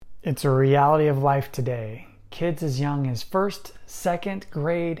It's a reality of life today. Kids as young as first, second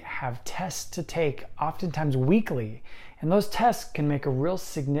grade have tests to take, oftentimes weekly, and those tests can make a real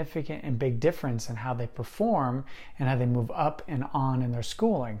significant and big difference in how they perform and how they move up and on in their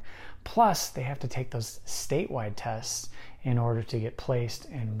schooling. Plus, they have to take those statewide tests in order to get placed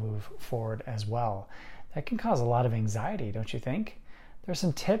and move forward as well. That can cause a lot of anxiety, don't you think? There's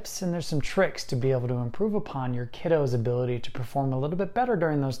some tips and there's some tricks to be able to improve upon your kiddo's ability to perform a little bit better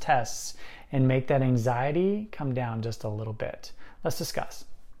during those tests and make that anxiety come down just a little bit. Let's discuss.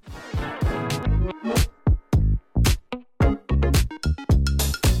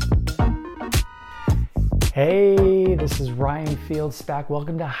 Hey, this is Ryan Fields back.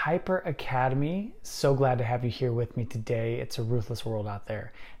 Welcome to Hyper Academy. So glad to have you here with me today. It's a ruthless world out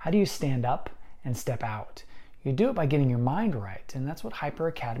there. How do you stand up and step out? You do it by getting your mind right, and that's what Hyper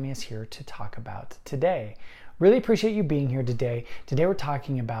Academy is here to talk about today. Really appreciate you being here today. Today we're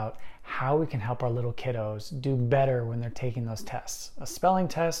talking about how we can help our little kiddos do better when they're taking those tests. A spelling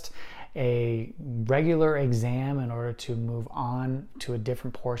test, a regular exam in order to move on to a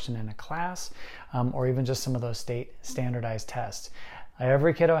different portion in a class, or even just some of those state standardized tests.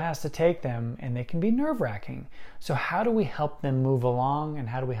 Every kiddo has to take them, and they can be nerve-wracking. So how do we help them move along, and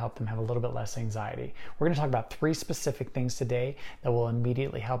how do we help them have a little bit less anxiety? We're going to talk about 3 specific things today that will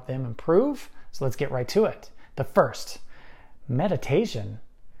immediately help them improve. So let's get right to it. The first, meditation.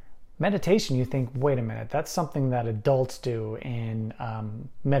 Meditation, you think, wait a minute, that's something that adults do in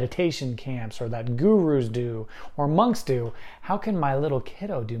meditation camps, or that gurus do, or monks do. How can my little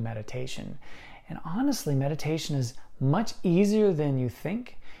kiddo do meditation? And honestly, meditation is much easier than you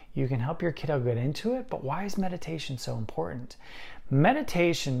think. You can help your kiddo get into it, but why is meditation so important?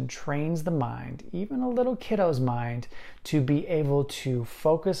 Meditation trains the mind, even a little kiddo's mind, to be able to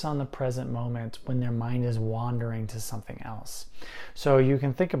focus on the present moment when their mind is wandering to something else. So you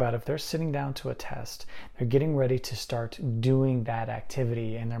can think about if they're sitting down to a test, they're getting ready to start doing that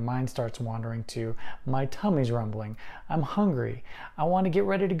activity, and their mind starts wandering to, my tummy's rumbling, I'm hungry, I want to get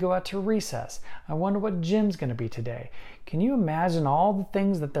ready to go out to recess, I wonder what gym's going to be today. Can you imagine all the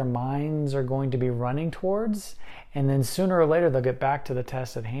things that their minds are going to be running towards? And then sooner or later they'll get back to the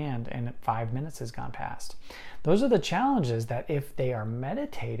test at hand, and 5 minutes has gone past. Those are the challenges that if they are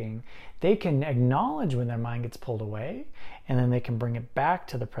meditating, they can acknowledge when their mind gets pulled away, and then they can bring it back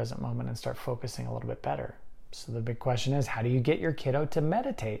to the present moment and start focusing a little bit better. So the big question is, how do you get your kiddo to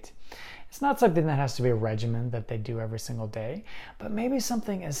meditate? It's not something that has to be a regimen that they do every single day, but maybe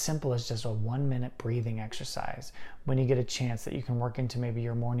something as simple as just a 1-minute breathing exercise when you get a chance that you can work into maybe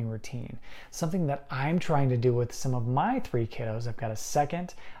your morning routine. Something that I'm trying to do with some of my 3 kiddos. I've got a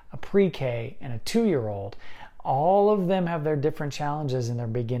second, a pre-K, and a 2-year-old. All of them have their different challenges in their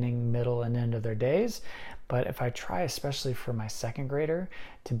beginning, middle, and end of their days. But if I try, especially for my 2nd grader,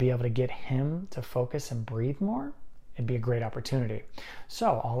 to be able to get him to focus and breathe more, it'd be a great opportunity.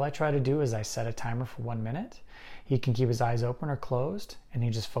 So all I try to do is I set a timer for 1 minute. He can keep his eyes open or closed, and he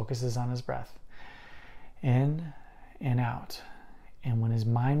just focuses on his breath. In and out. And when his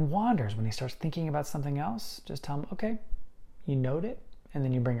mind wanders, when he starts thinking about something else, just tell him, okay, you note it, and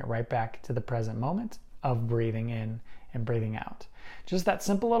then you bring it right back to the present moment of breathing in and breathing out. Just that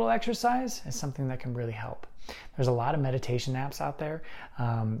simple little exercise is something that can really help. There's a lot of meditation apps out there.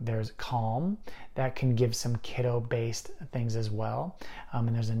 There's Calm that can give some kiddo-based things as well.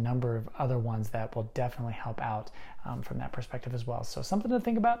 And there's a number of other ones that will definitely help out from that perspective as well. So something to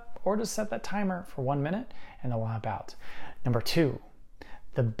think about, or just set that timer for 1 minute and that will help out. Number 2,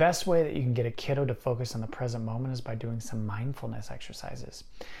 the best way that you can get a kiddo to focus on the present moment is by doing some mindfulness exercises.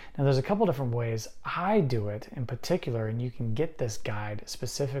 Now, there's a couple different ways I do it in particular, and you can get this guide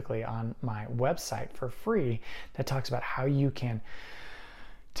specifically on my website for free that talks about how you can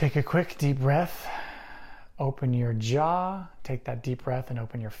take a quick deep breath, open your jaw, take that deep breath and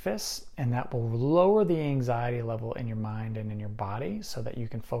open your fists, and that will lower the anxiety level in your mind and in your body so that you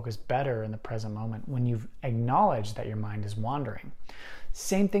can focus better in the present moment when you've acknowledged that your mind is wandering.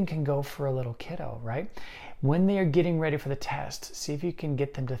 Same thing can go for a little kiddo, right? When they are getting ready for the test, see if you can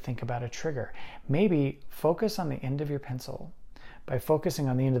get them to think about a trigger. Maybe focus on the end of your pencil. By focusing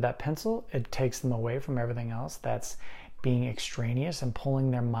on the end of that pencil, it takes them away from everything else that's being extraneous and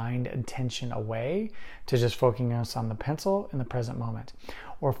pulling their mind attention away to just focusing on the pencil in the present moment.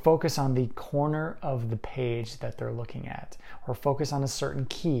 Or focus on the corner of the page that they're looking at. Or focus on a certain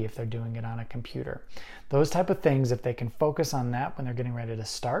key if they're doing it on a computer. Those type of things, if they can focus on that when they're getting ready to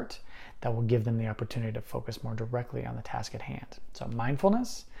start, that will give them the opportunity to focus more directly on the task at hand. So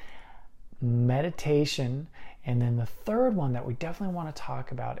mindfulness, meditation, and then the third one that we definitely want to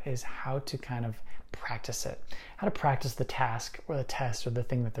talk about is how to kind of practice it, how to practice the task or the test or the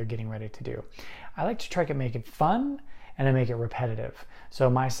thing that they're getting ready to do. I like to try to make it fun and to make it repetitive. So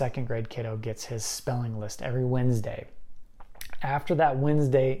my second grade kiddo gets his spelling list every Wednesday. After that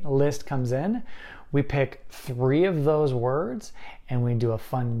Wednesday list comes in, we pick 3 of those words and we do a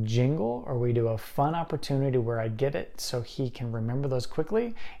fun jingle, or we do a fun opportunity where I get it so he can remember those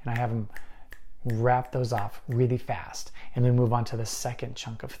quickly, and I have him wrap those off really fast, and then move on to the second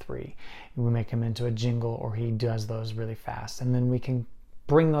chunk of 3. We make him into a jingle, or he does those really fast, and then we can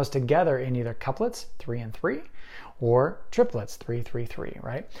bring those together in either couplets, 3 and 3, or triplets, 3, 3, 3,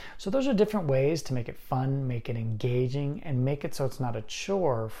 right? So those are different ways to make it fun, make it engaging, and make it so it's not a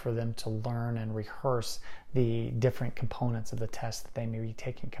chore for them to learn and rehearse the different components of the test that they may be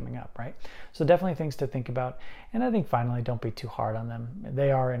taking coming up, right? So definitely things to think about. And I think finally, don't be too hard on them.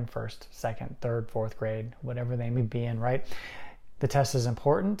 They are in first, second, third, fourth grade, whatever they may be in, right? The test is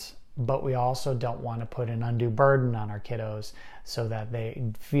important, but we also don't want to put an undue burden on our kiddos so that they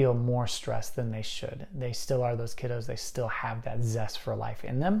feel more stressed than they should. They still are those kiddos. They still have that zest for life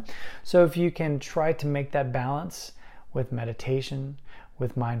in them. So if you can try to make that balance with meditation,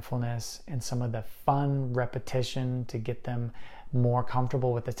 with mindfulness, and some of the fun repetition to get them more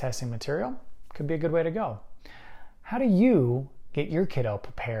comfortable with the testing material, could be a good way to go. How do you get your kiddo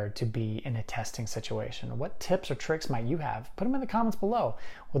prepared to be in a testing situation? What tips or tricks might you have? Put them in the comments below.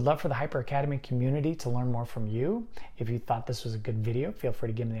 Would love for the Hyper Academy community to learn more from you. If you thought this was a good video, feel free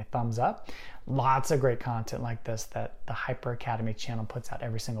to give me a thumbs up. Lots of great content like this that the Hyper Academy channel puts out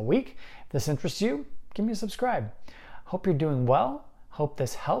every single week. If this interests you, give me a subscribe. Hope you're doing well. Hope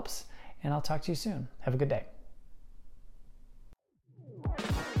this helps, and I'll talk to you soon. Have a good day.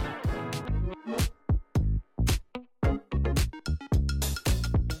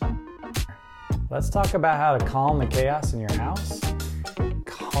 Let's talk about how to calm the chaos in your house,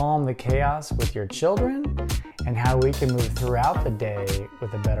 calm the chaos with your children, and how we can move throughout the day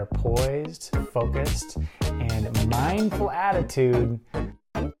with a better poised, focused, and mindful attitude